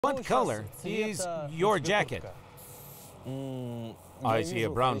What color is your jacket? I see a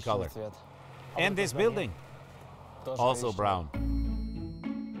brown color. And this building? Also brown.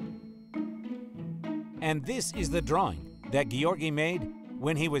 And this is the drawing that Georgi made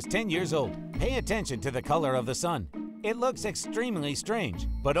when he was 10 years old. Pay attention to the color of the sun. It looks extremely strange,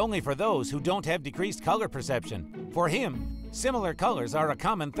 but only for those who don't have decreased color perception. For him, similar colors are a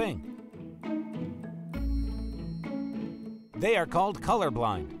common thing. They are called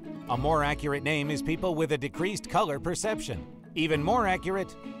colorblind. A more accurate name is people with a decreased color perception. Even more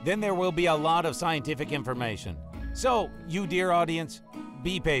accurate, then there will be a lot of scientific information. So, you dear audience,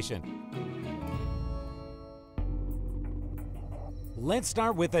 be patient. Let's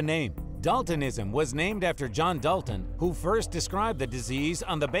start with the name. Daltonism was named after John Dalton, who first described the disease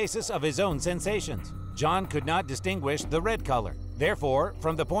on the basis of his own sensations. John could not distinguish the red color. Therefore,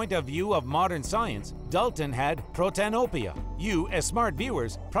 from the point of view of modern science, Dalton had protanopia. You, as smart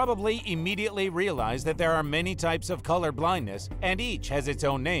viewers, probably immediately realize that there are many types of color blindness, and each has its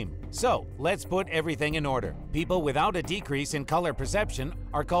own name. So, let's put everything in order. People without a decrease in color perception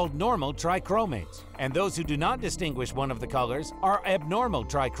are called normal trichromates, and those who do not distinguish one of the colors are abnormal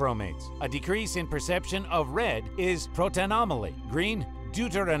trichromates. A decrease in perception of red is protanomaly, green,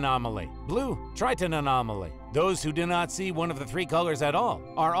 deuteranomaly, blue, tritanomaly. Those who do not see one of the three colors at all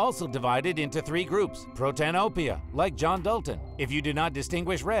are also divided into three groups. Protanopia, like John Dalton, if you do not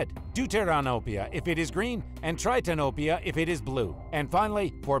distinguish red, deuteranopia if it is green, and tritanopia if it is blue. And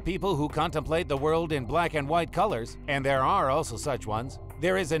finally, for people who contemplate the world in black and white colors, and there are also such ones,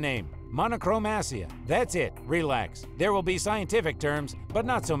 there is a name. Monochromasia. That's it. Relax. There will be scientific terms, but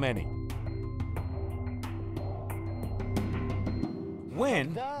not so many.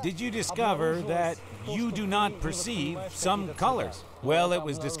 When did you discover that you do not perceive some colors? Well, it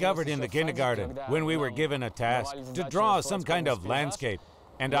was discovered in the kindergarten when we were given a task to draw some kind of landscape.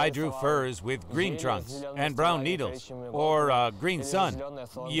 And I drew furs with green trunks and brown needles, or a green sun.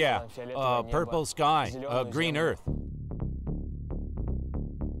 Yeah, a purple sky, a green earth.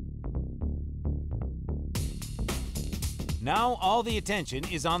 Now all the attention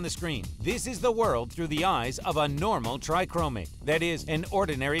is on the screen. This is the world through the eyes of a normal trichromate, that is, an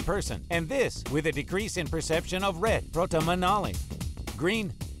ordinary person. And this with a decrease in perception of red, protomonalia,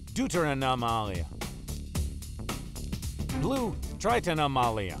 green, deuteranomalia, blue,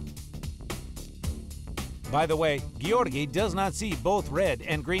 tritanomalia. By the way, Georgi does not see both red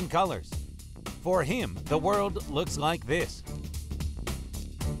and green colors. For him, the world looks like this.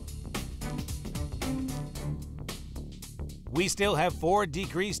 We still have 4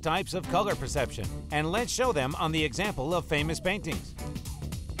 decreased types of color perception, and let's show them on the example of famous paintings.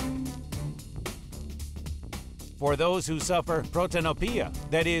 For those who suffer protanopia,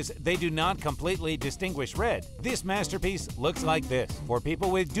 that is, they do not completely distinguish red, this masterpiece looks like this. For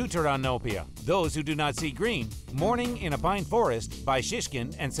people with deuteranopia, those who do not see green, Morning in a Pine Forest by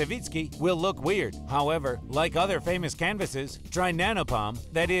Shishkin and Savitsky will look weird. However, like other famous canvases, Trinanopalm,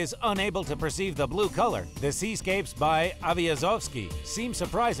 that is, unable to perceive the blue color, the seascapes by Aviazovsky seem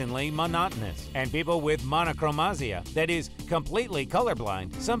surprisingly monotonous. And people with monochromasia, that is, completely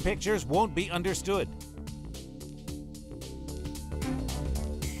colorblind, some pictures won't be understood.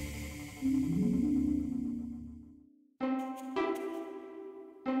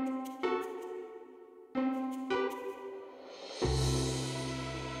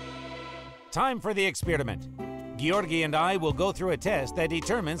 Time for the experiment. Georgi and I will go through a test that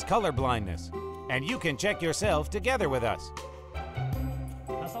determines color blindness, and you can check yourself together with us.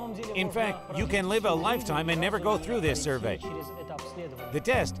 In fact, you can live a lifetime and never go through this survey. The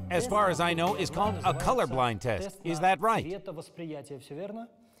test, as far as I know, is called a colorblind test. Is that right?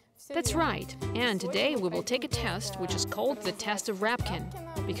 That's right. And today we will take a test which is called the test of Rabkin,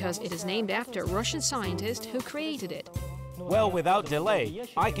 because it is named after a Russian scientist who created it. Well, without delay,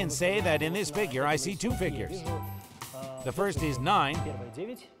 I can say that in this figure I see 2 figures. The first is 9,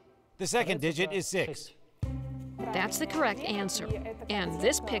 the second digit is 6. That's the correct answer. And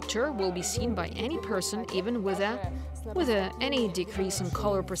this picture will be seen by any person, even with any decrease in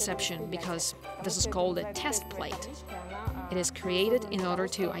color perception, because this is called a test plate. It is created in order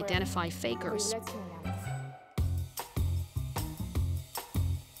to identify fakers.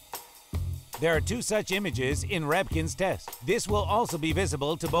 There are 2 such images in Rabkin's test. This will also be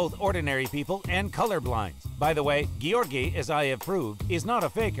visible to both ordinary people and colorblind. By the way, Georgi, as I have proved, is not a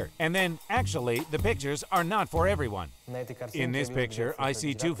faker. And then, actually, the pictures are not for everyone. In this picture, I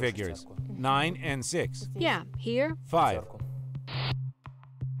see 2 figures, 9 and 6. Yeah, here? 5.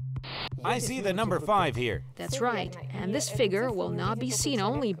 I see the number 5 here. That's right, and this figure will not be seen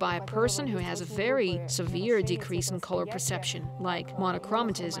only by a person who has a very severe decrease in color perception, like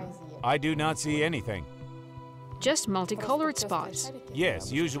monochromatism. I do not see anything. Just multicolored spots.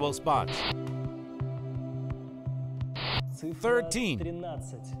 Yes, usual spots. 13.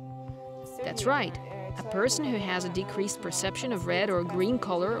 That's right. A person who has a decreased perception of red or green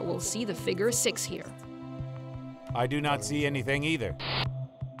color will see the figure 6 here. I do not see anything either.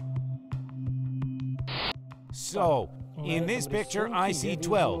 So, in this picture, I see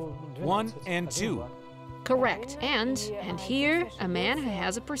 12, 1 and 2. Correct. And here, a man who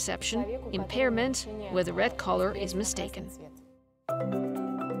has a perception impairment with a red color is mistaken.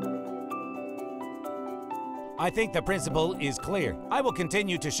 I think the principle is clear. I will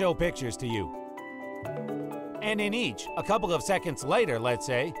continue to show pictures to you. And in each, a couple of seconds later, let's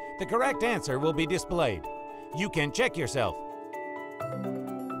say, the correct answer will be displayed. You can check yourself.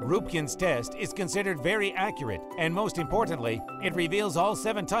 Rupkin's test is considered very accurate, and most importantly, it reveals all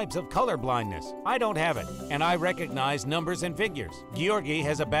 7 types of color blindness. I don't have it, and I recognize numbers and figures. Georgi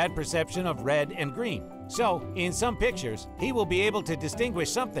has a bad perception of red and green. So, in some pictures, he will be able to distinguish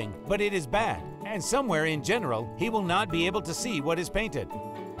something, but it is bad. And somewhere in general, he will not be able to see what is painted.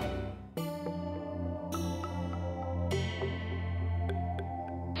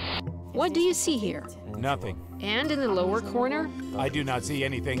 What do you see here? Nothing. And in the lower corner? I do not see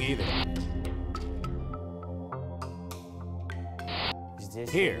anything either.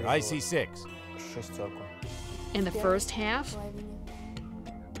 Here, I see 6. In the first half?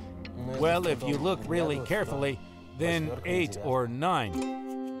 Well, if you look really carefully, then 8 or 9.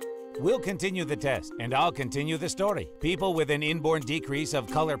 We'll continue the test, and I'll continue the story. People with an inborn decrease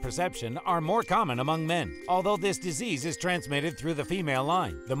of color perception are more common among men, although this disease is transmitted through the female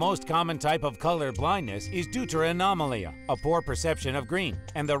line. The most common type of color blindness is deuteranomalia, a poor perception of green.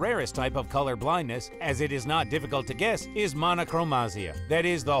 And the rarest type of color blindness, as it is not difficult to guess, is monochromasia. That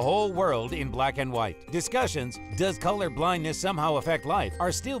is the whole world in black and white. Discussions, does color blindness somehow affect life,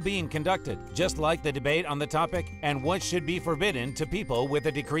 are still being conducted, just like the debate on the topic, and what should be forbidden to people with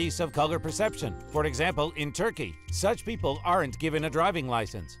a decrease of color perception. For example, in Turkey, such people aren't given a driving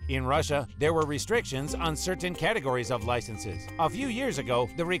license. In Russia, there were restrictions on certain categories of licenses. A few years ago,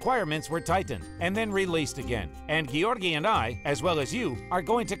 the requirements were tightened and then released again. And Georgi and I, as well as you, are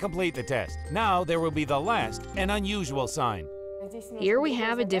going to complete the test. Now there will be the last, an unusual sign. Here we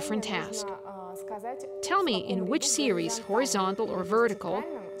have a different task. Tell me, in which series, horizontal or vertical,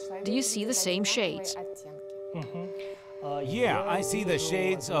 do you see the same shades? Yeah, I see the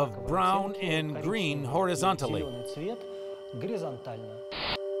shades of brown and green horizontally.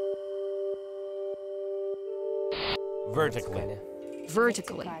 Vertically.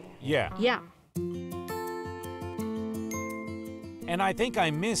 Vertically. Yeah. Yeah. And I think I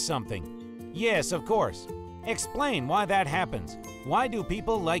missed something. Yes, of course. Explain why that happens. Why do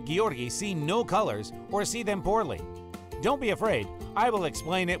people like Georgi see no colors or see them poorly? Don't be afraid. I will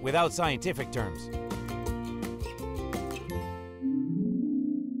explain it without scientific terms.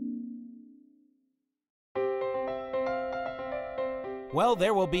 Well,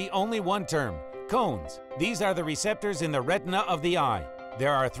 there will be only one term, cones. These are the receptors in the retina of the eye.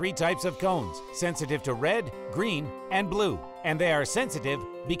 There are 3 types of cones, sensitive to red, green, and blue. And they are sensitive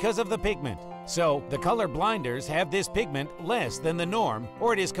because of the pigment. So, the color blinders have this pigment less than the norm,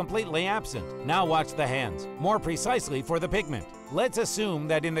 or it is completely absent. Now watch the hands, more precisely for the pigment. Let's assume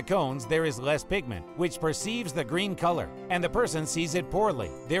that in the cones there is less pigment, which perceives the green color, and the person sees it poorly.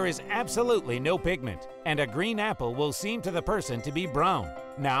 There is absolutely no pigment, and a green apple will seem to the person to be brown.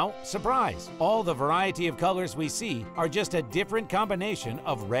 Now, surprise! All the variety of colors we see are just a different combination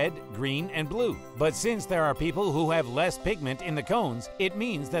of red, green, and blue. But since there are people who have less pigment in the cones, it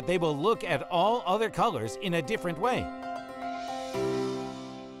means that they will look at all other colors in a different way.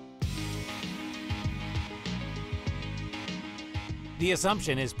 The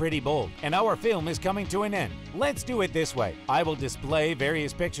assumption is pretty bold, and our film is coming to an end. Let's do it this way. I will display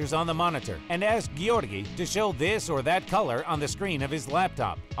various pictures on the monitor and ask Georgi to show this or that color on the screen of his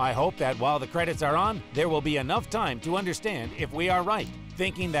laptop. I hope that while the credits are on, there will be enough time to understand if we are right,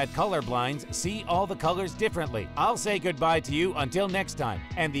 thinking that colorblinds see all the colors differently. I'll say goodbye to you until next time,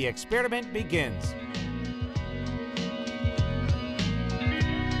 and the experiment begins.